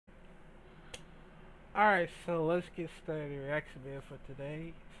Alright, so let's get started. Reaction video for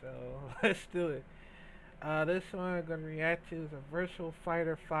today. So let's do it. This one I'm gonna react to is a Virtual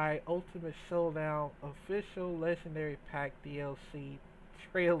Fighter 5 Ultimate Showdown official Legendary Pack DLC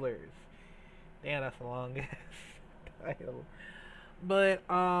trailers. Damn, that's a long ass title. But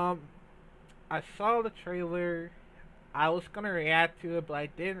I saw the trailer. I was gonna react to it, but I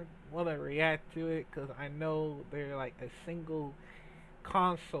didn't want to react to it because I know they're like a single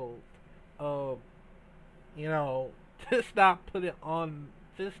console. Um, you know, just not put it on,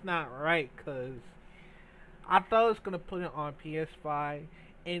 just not right, because I thought I was going to put it on PS5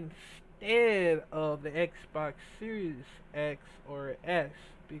 instead of the Xbox Series X or S,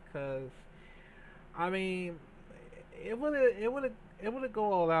 because, I mean, it would have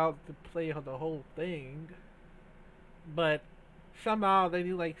go all out to play the whole thing, but somehow they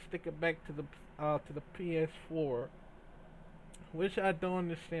do like stick it back to the PS4, which I don't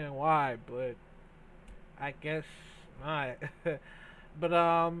understand why, but I guess not. But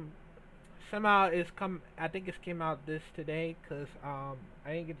somehow it's come. I think it's came out this today because I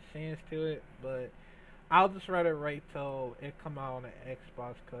didn't get a chance to it. But I'll just rather wait till it come out on the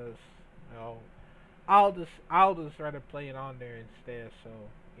Xbox because you know I'll just rather play it on there instead. So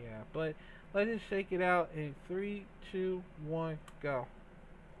yeah. But let's just check it out in three, two, one, go.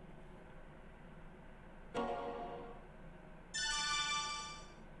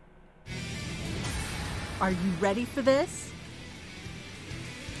 Are you ready for this?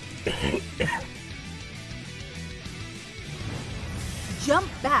 Jump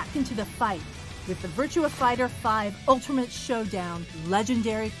back into the fight with the Virtua Fighter 5 Ultimate Showdown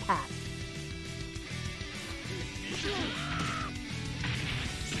Legendary Pack.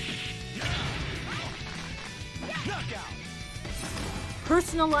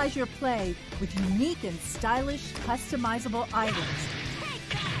 Personalize your play with unique and stylish customizable items.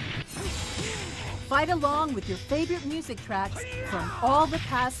 Fight along with your favorite music tracks from all the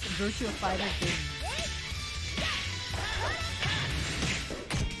past Virtua Fighter games.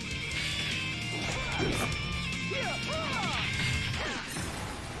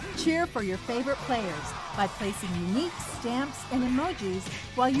 Cheer for your favorite players by placing unique stamps and emojis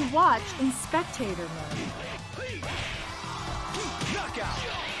while you watch in spectator mode.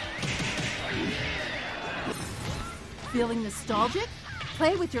 Feeling nostalgic?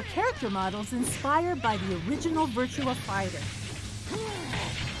 Play with your character models inspired by the original Virtua Fighter.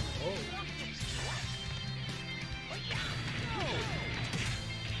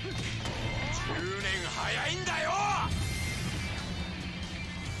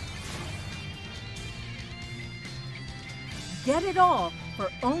 Get it all for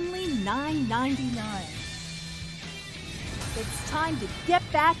only $9.99. It's time to get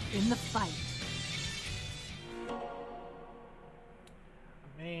back in the fight.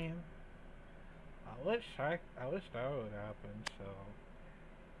 Man, I wish that would happen. So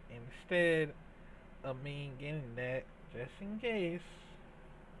instead of me getting that, just in case,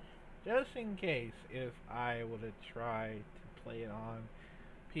 if I would have tried to play it on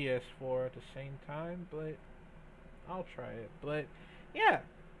PS4 at the same time, but I'll try it. But yeah,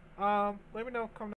 let me know. Comment